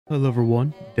Hello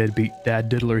everyone, Deadbeat Dad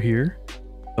Diddler here.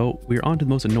 So we're on to the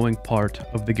most annoying part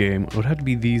of the game. It would have to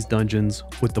be these dungeons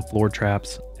with the floor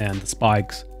traps and the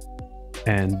spikes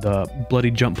and the bloody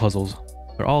jump puzzles.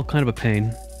 They're all kind of a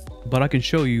pain, but I can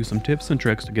show you some tips and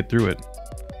tricks to get through it.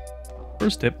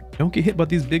 First tip, don't get hit by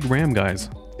these big ram guys.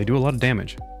 They do a lot of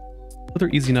damage. But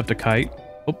they're easy enough to kite.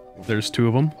 Oh, there's two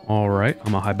of them. Alright,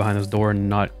 I'm gonna hide behind this door and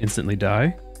not instantly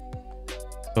die.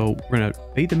 So we're gonna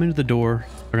bait them into the door,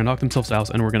 they're gonna knock themselves out,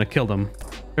 and we're gonna kill them.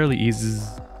 Fairly easy.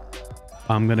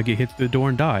 I'm gonna get hit through the door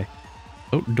and die.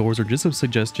 So doors are just a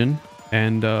suggestion,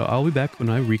 and I'll be back when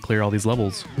I re-clear all these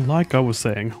levels. Like I was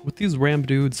saying, with these ram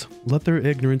dudes, let their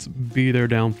ignorance be their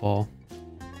downfall.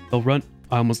 They'll run.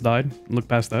 I almost died. Look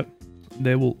past that.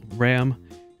 They will ram.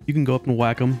 You can go up and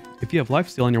whack them. If you have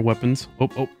lifesteal on your weapons,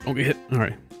 oh, don't get hit. All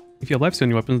right. If you have lifesteal on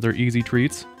your weapons, they're easy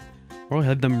treats. Or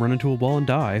have them run into a wall and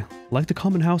die. Like the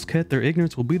common house cat, their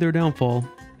ignorance will be their downfall,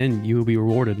 and you will be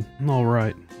rewarded.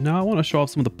 Alright, now I want to show off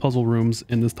some of the puzzle rooms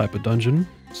in this type of dungeon.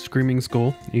 Screaming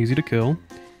Skull, easy to kill.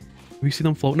 If you see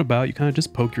them floating about, you kind of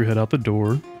just poke your head out the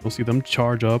door. You'll see them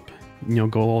charge up,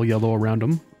 go all yellow around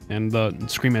them, and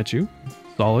scream at you.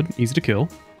 Solid, easy to kill.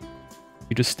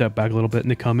 You just step back a little bit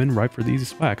and they come in right for the easy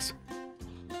swacks.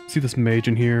 See this mage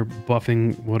in here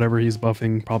buffing whatever he's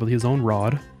buffing, probably his own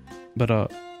rod.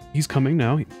 But he's coming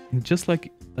now. Just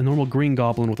like a normal green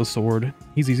goblin with a sword,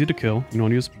 he's easy to kill. You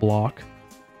don't just block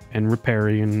and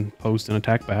reparry and post and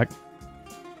attack back.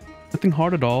 Nothing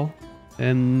hard at all,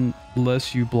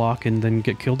 unless you block and then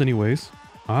get killed anyways.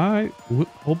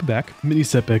 We'll be back. Mini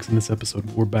setbacks in this episode,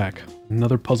 but we're back.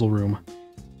 Another puzzle room.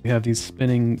 We have these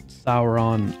spinning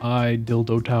Sauron eye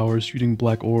dildo towers shooting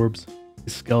black orbs.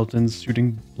 These skeletons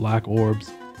shooting black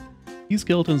orbs. These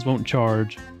skeletons won't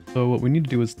charge. So what we need to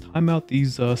do is time out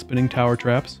these spinning tower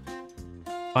traps.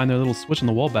 Find their little switch in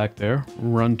the wall back there.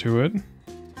 Run to it.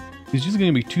 There's usually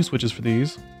going to be two switches for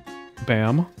these.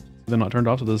 Bam. They're not turned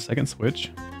off to the second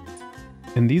switch.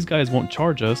 And these guys won't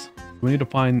charge us. We need to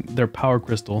find their power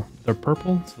crystal. They're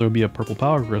purple, so there'll be a purple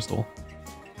power crystal.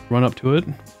 Run up to it.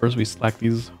 First we slack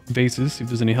these vases, see if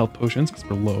there's any health potions, because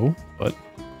we're low. But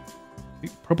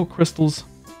purple crystals,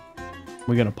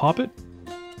 we're going to pop it.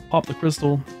 Pop the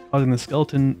crystal, causing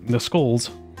the skulls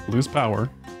lose power,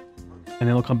 and then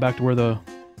they'll come back to where the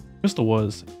crystal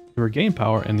was to regain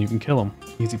power, and you can kill them.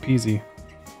 Easy peasy.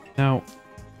 Now,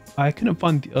 I couldn't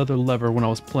find the other lever when I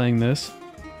was playing this,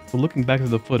 but looking back at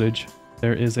the footage,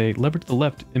 there is a lever to the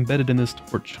left embedded in this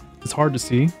torch. It's hard to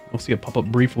see. You'll see it pop up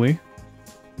briefly,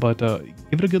 but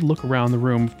give it a good look around the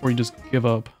room before you just give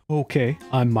up. Okay,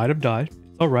 I might have died.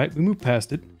 It's alright, we moved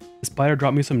past it. The spider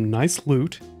dropped me some nice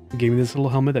loot. He gave me this little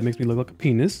helmet that makes me look like a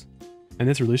penis, and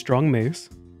this really strong mace.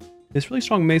 This really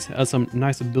strong mace has some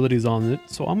nice abilities on it,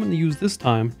 so I'm going to use this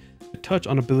time to touch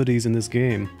on abilities in this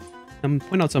game. I'm going to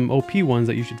point out some OP ones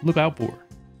that you should look out for.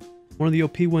 One of the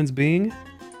OP ones being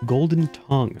Golden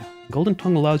Tongue. Golden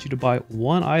Tongue allows you to buy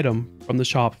one item from the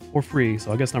shop for free,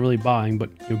 so I guess not really buying,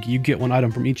 but you get one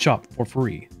item from each shop for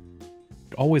free.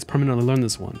 You always permanently learn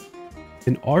this one.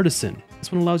 Then Artisan. This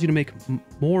one allows you to make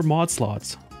more mod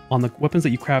slots on the weapons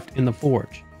that you craft in the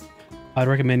forge. I'd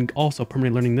recommend also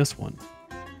permanently learning this one.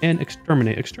 And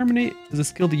Exterminate. Exterminate is a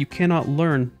skill that you cannot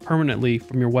learn permanently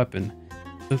from your weapon.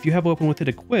 So if you have a weapon with it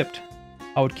equipped,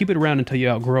 I would keep it around until you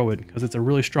outgrow it, because it's a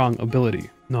really strong ability.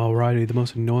 Alrighty, the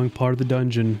most annoying part of the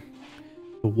dungeon.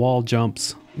 The wall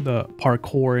jumps, the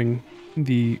parkouring,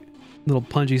 the little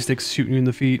punchy sticks shooting you in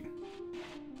the feet.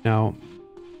 Now,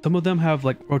 some of them have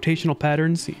like rotational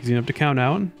patterns, easy enough to count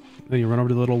out. Then you run over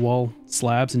to the little wall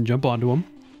slabs and jump onto them.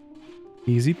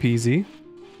 Easy peasy.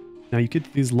 Now you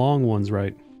get these long ones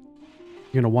right.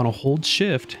 You're going to want to hold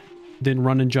shift, then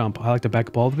run and jump. I like to back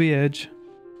up all to the edge.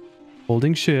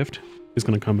 Holding shift is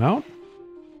going to come out.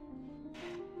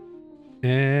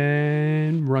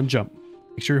 And run jump.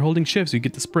 Make sure you're holding shift so you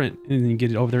get the sprint and then you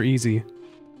get it over there easy.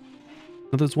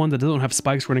 Now there's one that doesn't have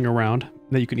spikes running around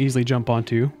that you can easily jump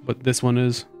onto, but this one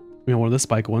is one of the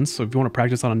spike ones. So if you want to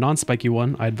practice on a non-spiky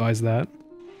one, I advise that.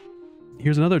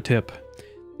 Here's another tip.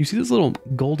 You see this little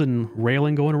golden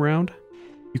railing going around?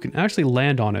 You can actually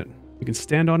land on it. You can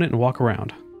stand on it and walk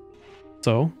around.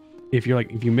 So if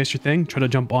you miss your thing, try to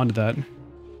jump onto that,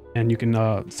 and you can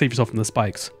save yourself from the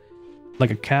spikes.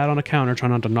 Like a cat on a counter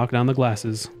trying not to knock down the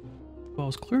glasses. Well, I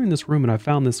was clearing this room and I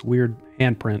found this weird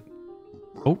handprint.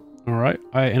 Oh, alright.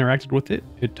 I interacted with it.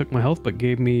 It took my health but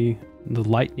gave me the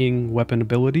lightning weapon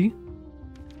ability.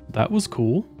 That was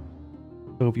cool.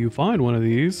 So if you find one of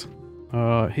these,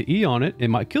 hit E on it. It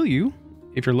might kill you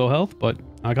if you're low health, but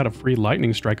I got a free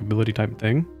lightning strike ability type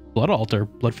thing. Blood altar,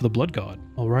 blood for the blood god.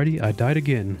 Alrighty, I died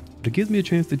again, but it gives me a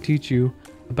chance to teach you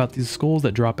about these skulls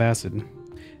that drop acid.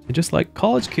 And just like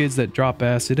college kids that drop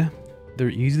acid, they're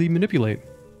easy to manipulate.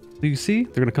 So you see,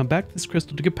 they're gonna come back to this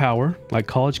crystal to get power, like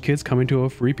college kids coming to a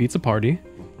free pizza party.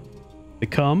 They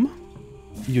come,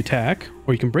 you attack,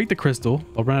 or you can break the crystal,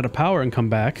 they'll run out of power and come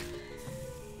back.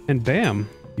 And bam,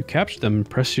 you capture them,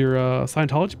 press your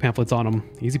Scientology pamphlets on them.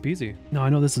 Easy peasy. Now I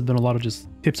know this has been a lot of just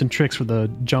tips and tricks for the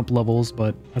jump levels,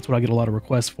 but that's what I get a lot of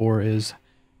requests for, is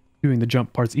doing the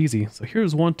jump parts easy. So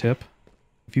here's one tip.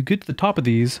 If you get to the top of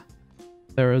these,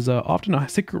 there is often a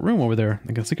secret room over there,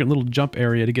 like a secret little jump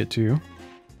area to get to.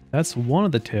 That's one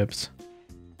of the tips.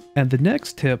 And the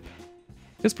next tip,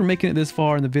 just for making it this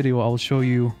far in the video, I'll show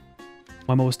you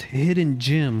my most hidden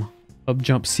gem of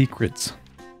jump secrets.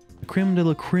 The creme de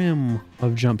la creme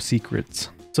of jump secrets.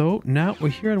 So now we're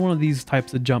here at one of these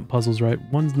types of jump puzzles, right?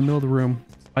 One's in the middle of the room,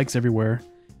 spikes everywhere,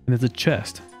 and there's a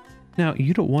chest. Now,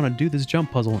 you don't want to do this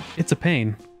jump puzzle. It's a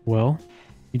pain. Well,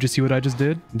 you just see what I just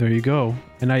did? There you go.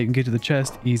 And now you can get to the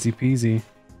chest, easy peasy.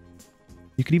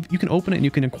 You can open it and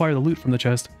you can acquire the loot from the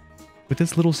chest with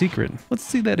this little secret. Let's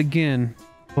see that again,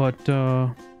 but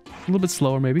a little bit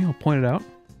slower maybe. I'll point it out.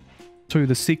 Show you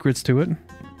the secrets to it.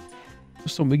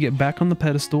 So we get back on the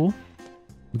pedestal.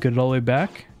 We get it all the way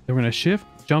back. Then we're gonna shift,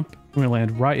 jump, we're gonna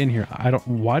land right in here.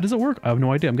 Why does it work? I have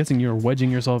no idea. I'm guessing you're wedging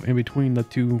yourself in between the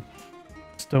two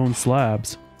stone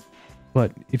slabs.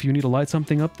 But if you need to light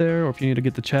something up there, or if you need to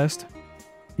get the chest,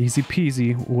 easy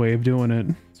peasy way of doing it.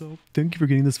 So thank you for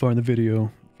getting this far in the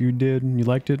video. If you did and you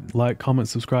liked it, like, comment,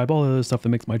 subscribe, all the other stuff that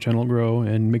makes my channel grow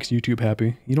and makes YouTube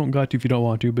happy. You don't got to if you don't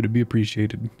want to, but it'd be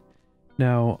appreciated.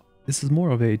 Now, this is more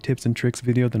of a tips and tricks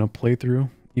video than a playthrough.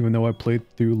 Even though I played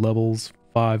through levels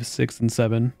 5, 6, and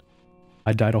 7,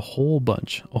 I died a whole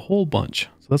bunch.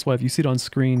 So that's why if you see it on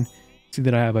screen, see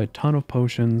that I have a ton of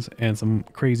potions and some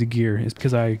crazy gear. It's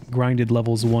because I grinded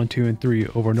levels 1, 2, and 3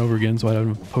 over and over again, so I have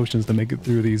enough potions to make it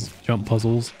through these jump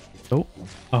puzzles. So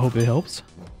I hope it helps.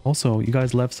 Also, you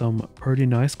guys left some pretty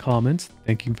nice comments.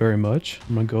 Thank you very much.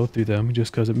 I'm gonna go through them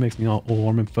just because it makes me all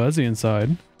warm and fuzzy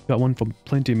inside. Got one from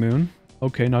Plenty Moon.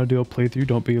 Okay, not a do a playthrough.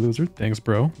 Don't be a loser. Thanks,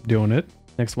 bro. Doing it.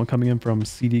 Next one coming in from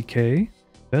CDK.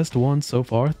 Best one so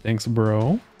far. Thanks,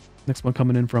 bro. Next one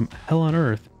coming in from Hell on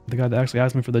Earth. The guy that actually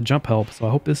asked me for the jump help, so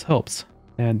I hope this helps.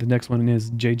 And the next one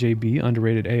is JJB,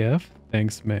 underrated AF.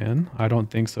 Thanks, man. I don't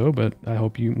think so, but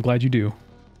I'm glad you do.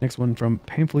 Next one from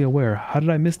Painfully Aware. How did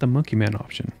I miss the Monkey Man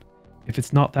option? If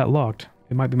it's not that locked,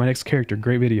 it might be my next character.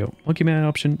 Great video. Monkey Man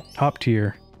option, top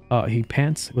tier. He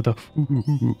pants with a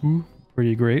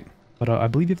pretty great. But I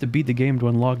believe you have to beat the game to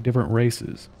unlock different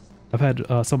races. I've had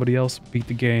somebody else beat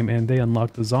the game and they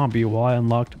unlocked the zombie while I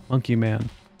unlocked Monkey Man.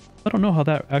 I don't know how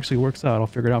that actually works out. I'll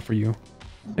figure it out for you.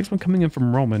 Next one coming in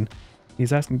from Roman.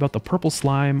 He's asking about the purple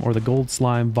slime or the gold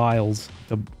slime vials,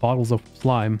 the bottles of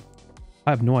slime. I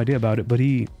have no idea about it, but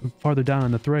farther down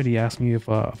in the thread, he asked me if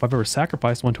I've ever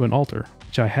sacrificed one to an altar,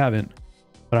 which I haven't.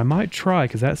 But I might try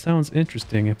because that sounds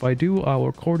interesting. If I do, I'll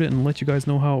record it and let you guys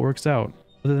know how it works out.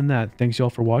 Other than that, thanks y'all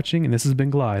for watching, and this has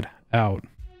been Glide, out.